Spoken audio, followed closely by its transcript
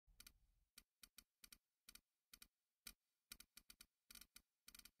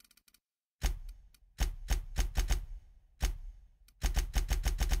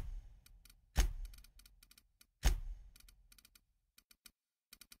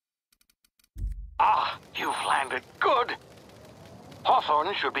Ah, you've landed. Good.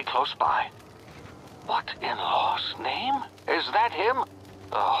 Hawthorne should be close by. What in law's name? Is that him?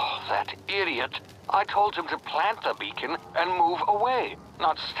 Oh, that idiot. I told him to plant the beacon and move away,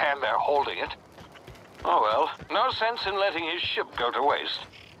 not stand there holding it. Oh well, no sense in letting his ship go to waste.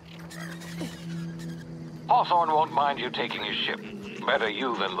 Hawthorne won't mind you taking his ship. Better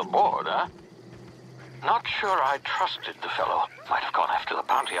you than the board, huh? Not sure I trusted the fellow. Might have gone after the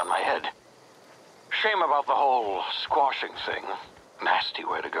bounty on my head. Shame about the whole squashing thing. Nasty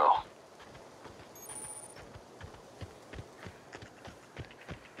way to go.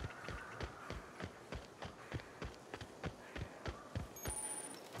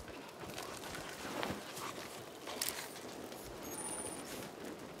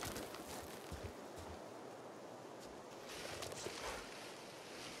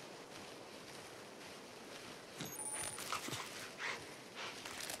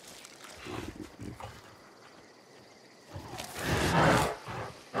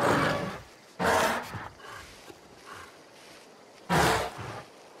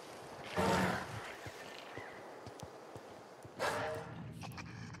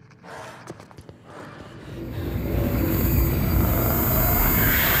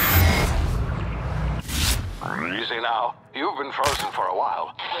 Easy now. You've been frozen for a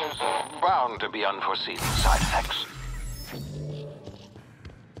while. There's bound to be unforeseen side effects.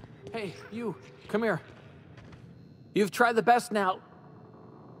 Hey, you. Come here. You've tried the best now.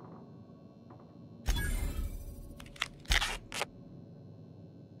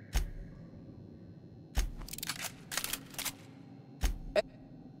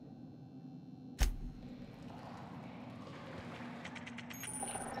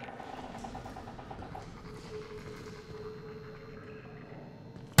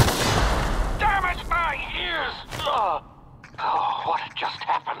 Oh, what just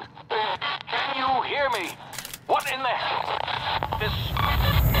happened? Can you hear me? What in the hell? This...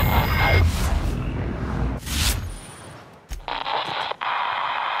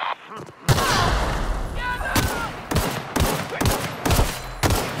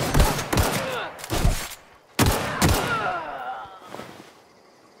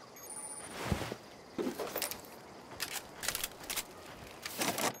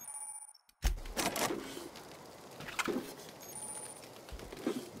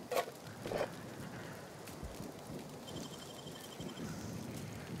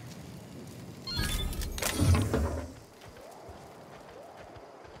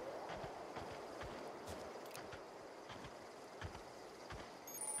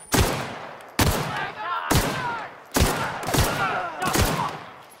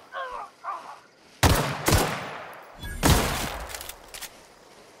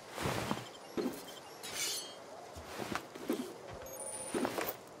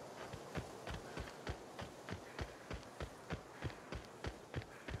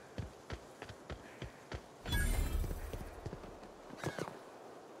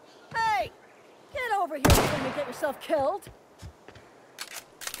 Over here before you get yourself killed.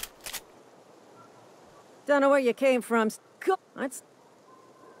 Don't know where you came from. That's...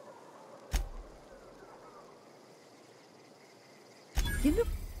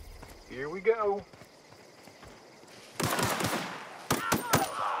 Here we go.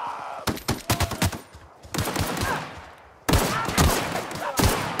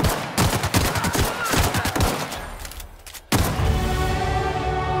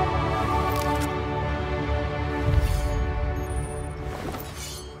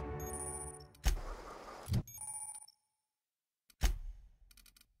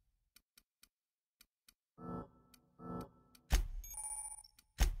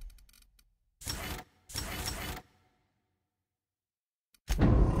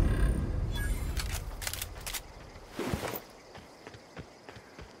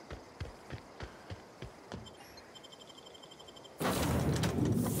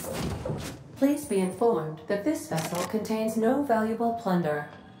 Please be informed that this vessel contains no valuable plunder.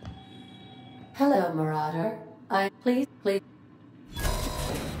 Hello, Marauder. Please.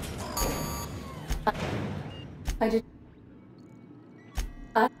 I did...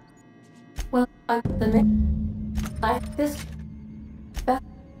 This...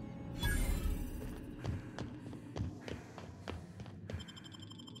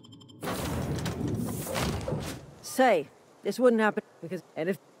 Say, this wouldn't happen because... And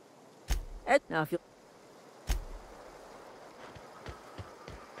if... Now if you...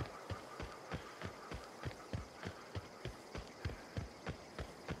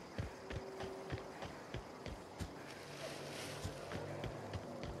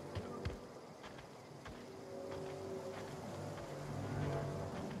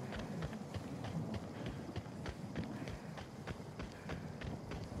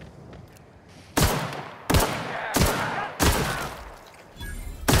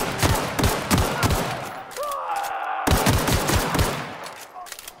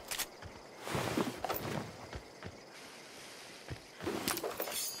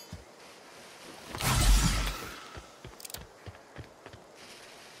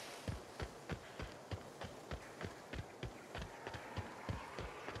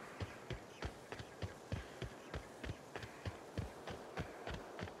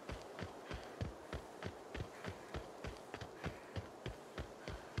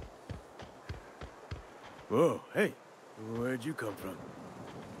 Whoa, hey, where'd you come from?